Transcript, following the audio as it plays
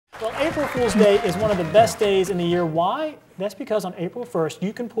Well, April Fool's Day is one of the best days in the year. Why? That's because on April 1st,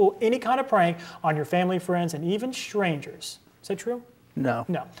 you can pull any kind of prank on your family, friends, and even strangers. Is that true? No.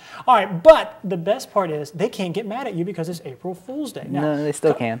 No. All right, but the best part is they can't get mad at you because it's April Fool's Day. Now, no, they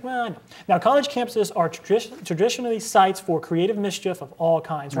still can. Well, I know. Now, college campuses are traditionally sites for creative mischief of all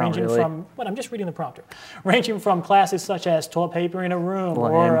kinds, ranging from, well, I'm just reading the prompter, ranging from classes such as toilet paper in a room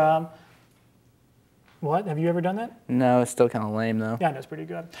or, what? Have you ever done that? No, it's still kind of lame, though. Yeah, I know, it's pretty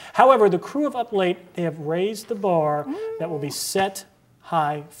good. However, the crew of Up Late, they have raised the bar that will be set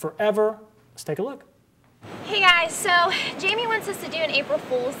high forever. Let's take a look. Hey guys, so Jamie wants us to do an April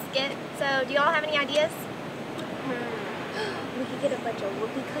Fool's skit, so do y'all have any ideas? We could get a bunch of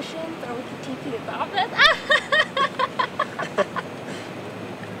whoopee cushions, or we could TP the office.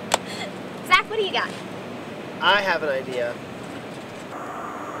 Zach, what do you got? I have an idea.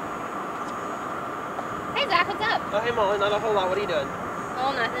 Hey Zach, what's up? Oh, hey Molly, not a whole lot. What are you doing?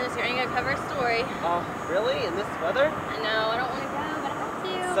 Oh, nothing. Just getting ready to cover a story. Oh, really? In this weather? I know, I don't want to go, but I have to.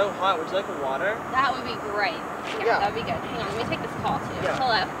 It's so hot. Would you like a water? That would be great. Yeah, that would be good. Hang on, let me take this call too. Yeah.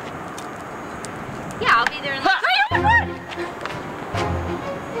 Hello. Yeah, I'll be there in like... Wait, oh my God!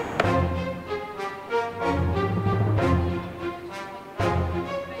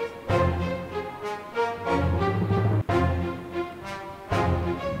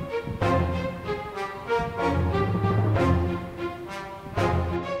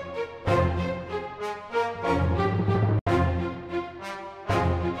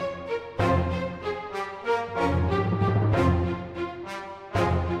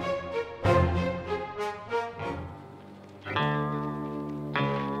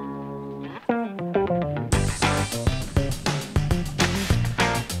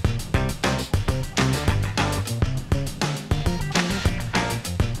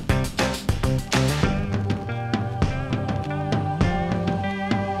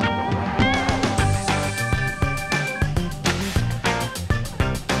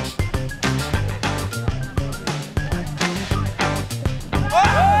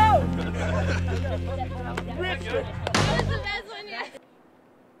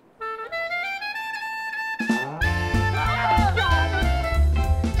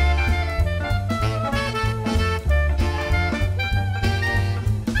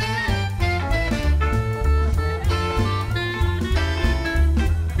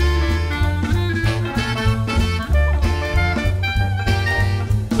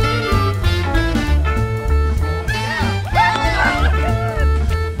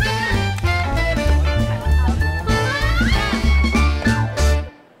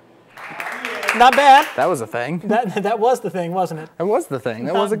 Not bad. That was a thing. That was the thing, wasn't it? That was the thing.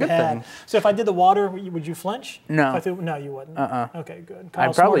 That was a good thing. So if I did the water, would you flinch? No. No, you wouldn't. Okay, good.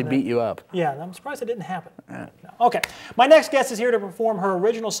 I'd probably beat you up. Yeah, I'm surprised it didn't happen. No. Okay, my next guest is here to perform her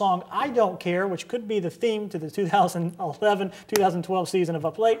original song, I Don't Care, which could be the theme to the 2011-2012 season of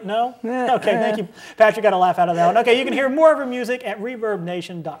Up Late. No? Okay, thank you. Patrick got a laugh out of that one. Okay, you can hear more of her music at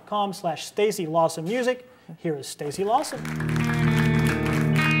reverbnation.com/Stacee Lawson Music. Here is Stacee Lawson.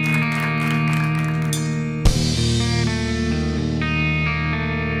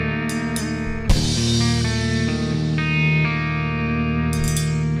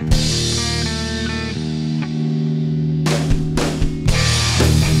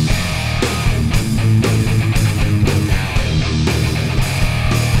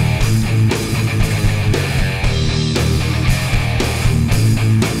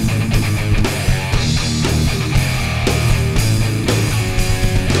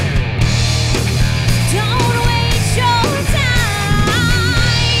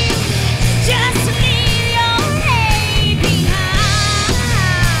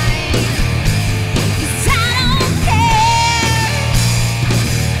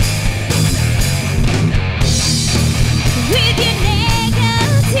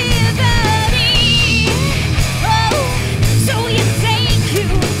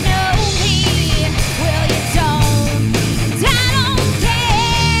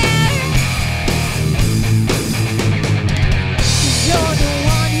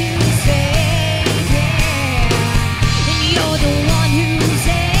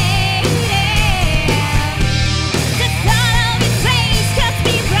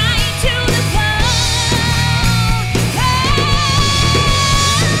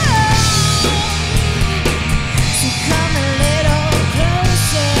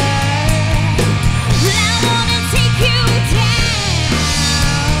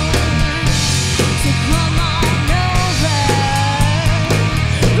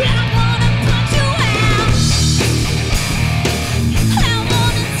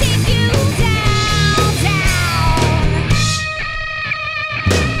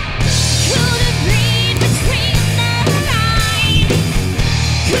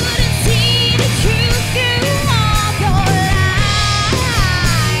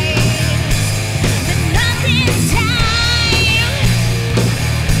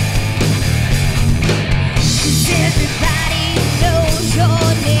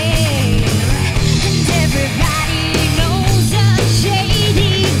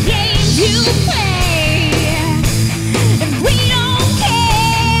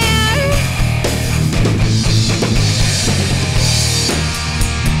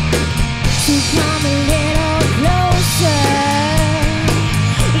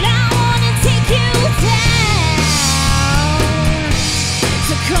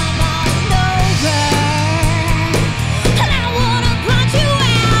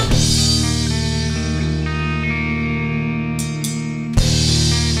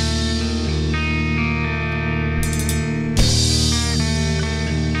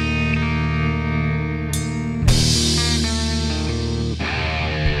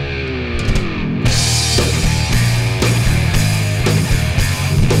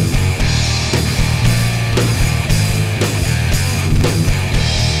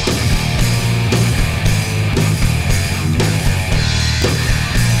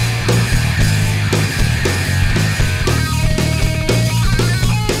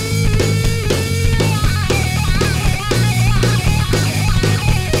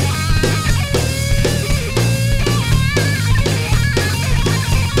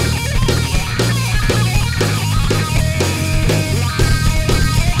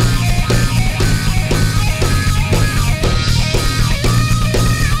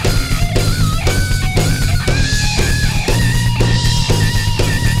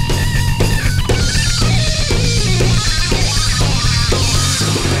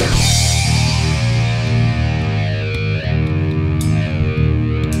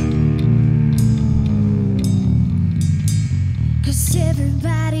 shiver.